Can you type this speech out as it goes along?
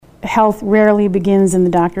health rarely begins in the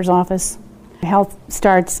doctor's office. Health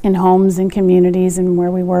starts in homes and communities and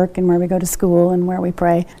where we work and where we go to school and where we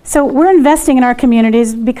pray. So we're investing in our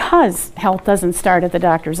communities because health doesn't start at the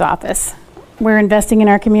doctor's office. We're investing in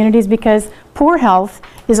our communities because poor health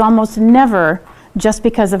is almost never just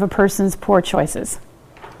because of a person's poor choices.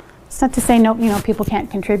 It's not to say people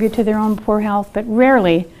can't contribute to their own poor health, but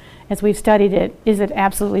rarely, as we've studied it, is it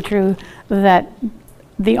absolutely true that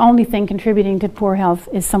the only thing contributing to poor health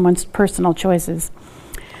is someone's personal choices.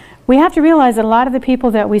 We have to realize that a lot of the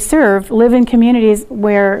people that we serve live in communities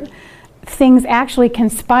where things actually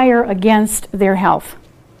conspire against their health.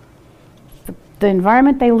 The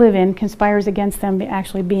environment they live in conspires against them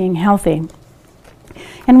actually being healthy.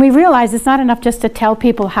 And we realize it's not enough just to tell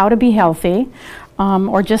people how to be healthy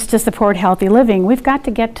or just to support healthy living. We've got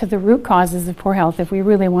to get to the root causes of poor health if we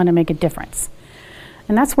really want to make a difference.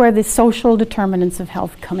 And that's where the social determinants of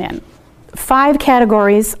health come in. 5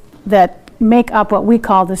 categories that make up what we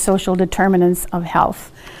call the social determinants of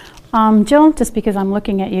health. Jill, just because I'm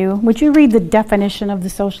looking at you, would you read the definition of the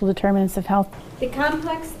social determinants of health? The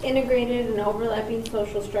complex, integrated, and overlapping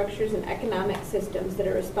social structures and economic systems that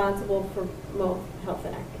are responsible for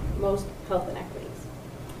most health inequities.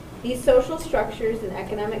 These social structures and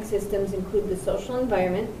economic systems include the social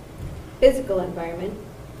environment, physical environment,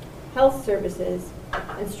 health services,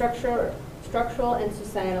 and structural and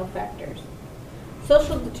societal factors.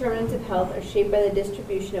 Social determinants of health are shaped by the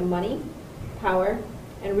distribution of money, power,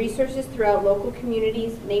 and resources throughout local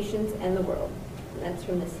communities, nations, and the world. And that's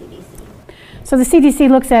from the CDC. So the CDC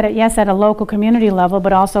looks at it, yes, at a local community level,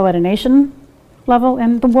 but also at a nation level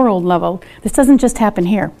and the world level. This doesn't just happen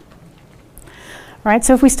here. All right,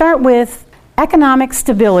 so if we start with economic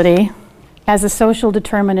stability as a social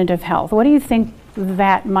determinant of health, what do you think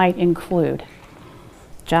that might include?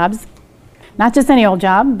 Jobs? Not just any old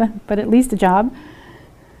job, but at least a job.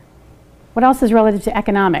 What else is relative to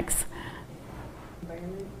economics?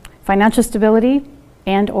 Financial stability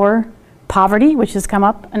and or poverty, which has come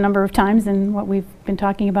up a number of times in what we've been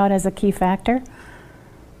talking about as a key factor.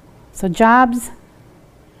 So jobs,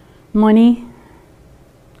 money,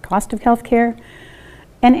 cost of health care,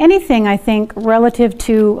 and anything, I think, relative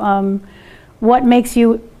to what makes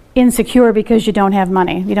you insecure because you don't have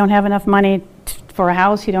money. You don't have enough money for a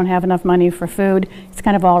house, you don't have enough money for food. It's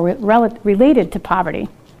kind of all related to poverty.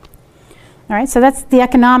 All right, so that's the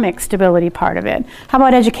economic stability part of it. How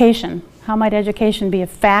about education? How might education be a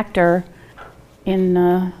factor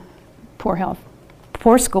in poor health?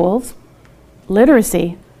 Poor schools,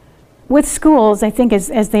 literacy. With schools, I think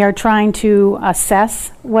as they are trying to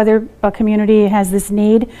assess whether a community has this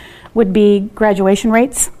need, would be graduation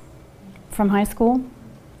rates from high school.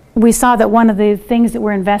 We saw that one of the things that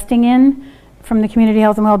we're investing in from the community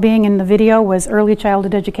health and well-being in the video was early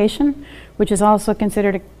childhood education, which is also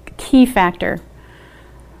considered a key factor.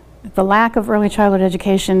 The lack of early childhood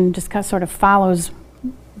education just sort of follows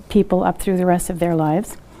people up through the rest of their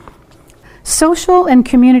lives. Social and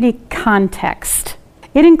community context.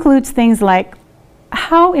 It includes things like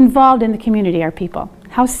how involved in the community are people?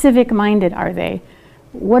 How civic-minded are they?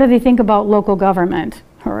 What do they think about local government,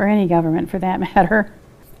 or any government for that matter?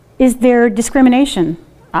 Is there discrimination,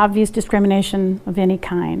 obvious discrimination of any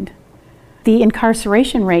kind? The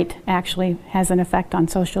incarceration rate actually has an effect on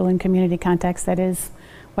social and community context. That is,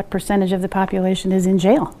 what percentage of the population is in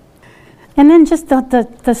jail. And then just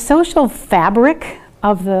the social fabric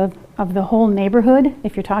of the whole neighborhood,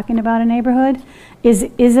 if you're talking about a neighborhood. Is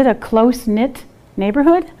it a close-knit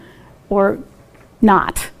neighborhood or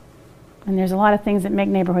not? And there's a lot of things that make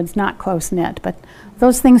neighborhoods not close-knit, but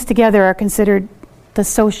those things together are considered the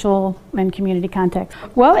social and community context.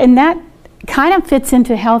 Well, and that kind of fits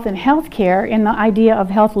into health and healthcare in the idea of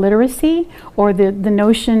health literacy, or the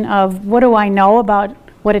notion of what do I know about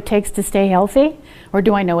what it takes to stay healthy, or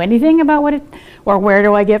do I know anything about or where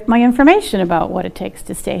do I get my information about what it takes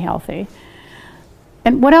to stay healthy?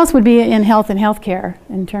 And what else would be in health and healthcare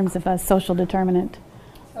in terms of a social determinant?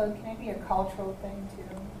 So can it be a cultural thing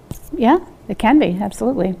too? Yeah, it can be,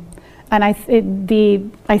 absolutely. And I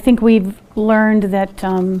think we've learned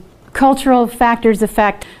that cultural factors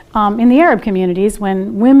affect, in the Arab communities,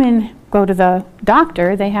 when women go to the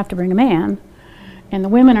doctor, they have to bring a man. And the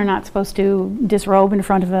women are not supposed to disrobe in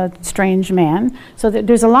front of a strange man. So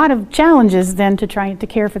there's a lot of challenges then to try to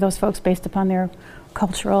care for those folks based upon their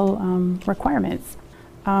cultural requirements.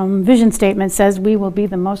 Vision statement says we will be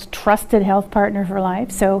the most trusted health partner for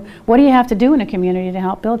life. So what do you have to do in a community to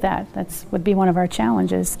help build that? That would be one of our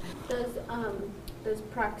challenges. Does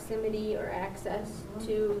proximity or access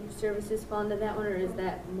to services fall into that one, or is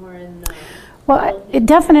that more in the... Well, it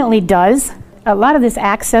definitely does. a lot of this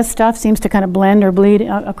access stuff seems to kind of blend or bleed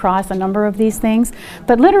across a number of these things.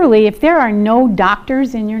 But literally, if there are no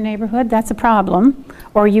doctors in your neighborhood, that's a problem.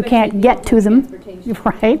 Or you can't get to them,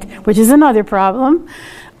 right, which is another problem.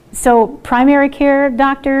 So primary care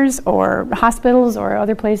doctors or hospitals or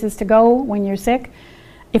other places to go when you're sick,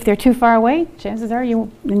 if they're too far away, chances are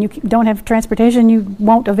you don't have transportation, you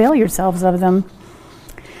won't avail yourselves of them.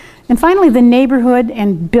 And finally, the neighborhood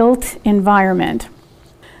and built environment.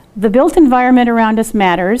 The built environment around us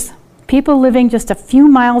matters. People living just a few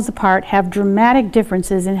miles apart have dramatic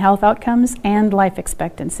differences in health outcomes and life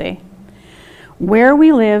expectancy. Where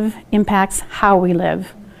we live impacts how we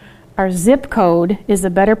live. Our zip code is a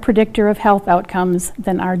better predictor of health outcomes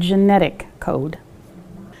than our genetic code.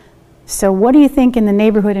 So what do you think in the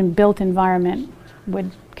neighborhood and built environment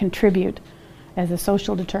would contribute as a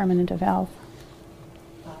social determinant of health?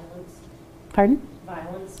 Violence. Pardon?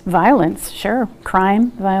 Violence. Violence, sure.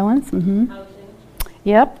 Crime, violence. Mm-hmm. Housing.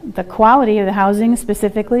 Yep, the quality of the housing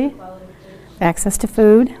specifically. Quality of food. Access to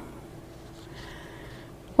food.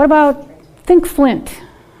 What about, think Flint.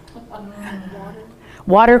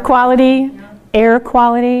 Water quality, air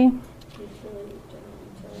quality.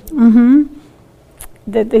 Mm-hmm.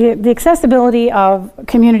 The accessibility of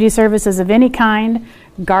community services of any kind,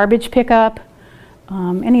 garbage pickup,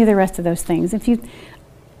 any of the rest of those things.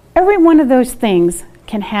 Every one of those things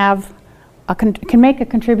can make a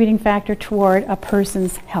contributing factor toward a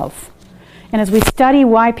person's health. And as we study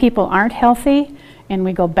why people aren't healthy and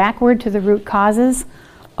we go backward to the root causes,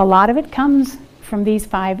 a lot of it comes from these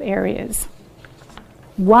 5 areas.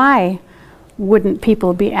 Why wouldn't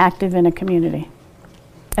people be active in a community?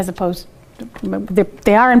 As opposed to,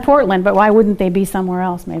 they are in Portland, but why wouldn't they be somewhere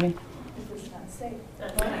else maybe? It's not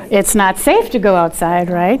safe. It's not safe to go outside,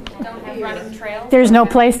 right? Don't have running trails. There's no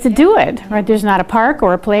place to do it, right? There's not a park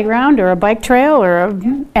or a playground or a bike trail or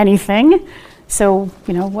anything. So,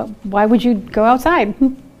 why would you go outside?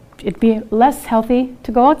 It'd be less healthy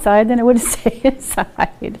to go outside than it would to stay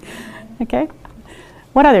inside. Okay?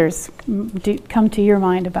 What others come to your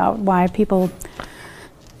mind about why people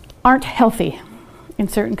aren't healthy in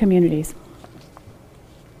certain communities?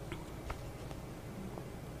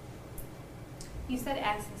 You said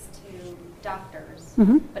access to doctors,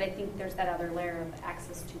 Mm-hmm. but I think there's that other layer of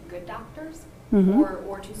access to good doctors Mm-hmm.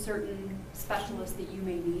 or to certain specialists that you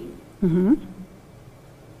may need. Mm-hmm.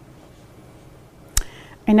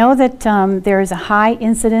 I know that there is a high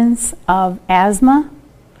incidence of asthma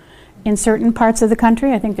in certain parts of the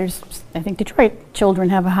country. I think Detroit children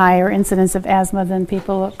have a higher incidence of asthma than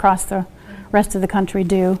people across the rest of the country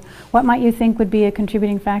do. What might you think would be a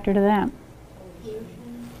contributing factor to that?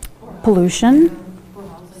 Pollution.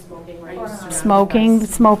 Smoking,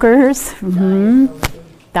 smokers. Mm-hmm.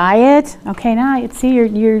 Diet. Okay, now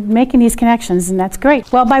you're making these connections, and that's great.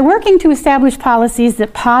 Well, by working to establish policies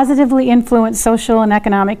that positively influence social and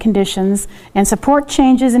economic conditions and support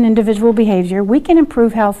changes in individual behavior, we can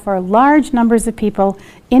improve health for large numbers of people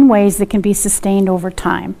in ways that can be sustained over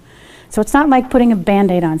time. So it's not like putting a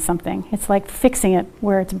Band-Aid on something. It's like fixing it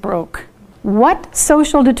where it's broke. What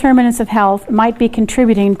social determinants of health might be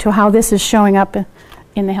contributing to how this is showing up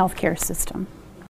in the healthcare system?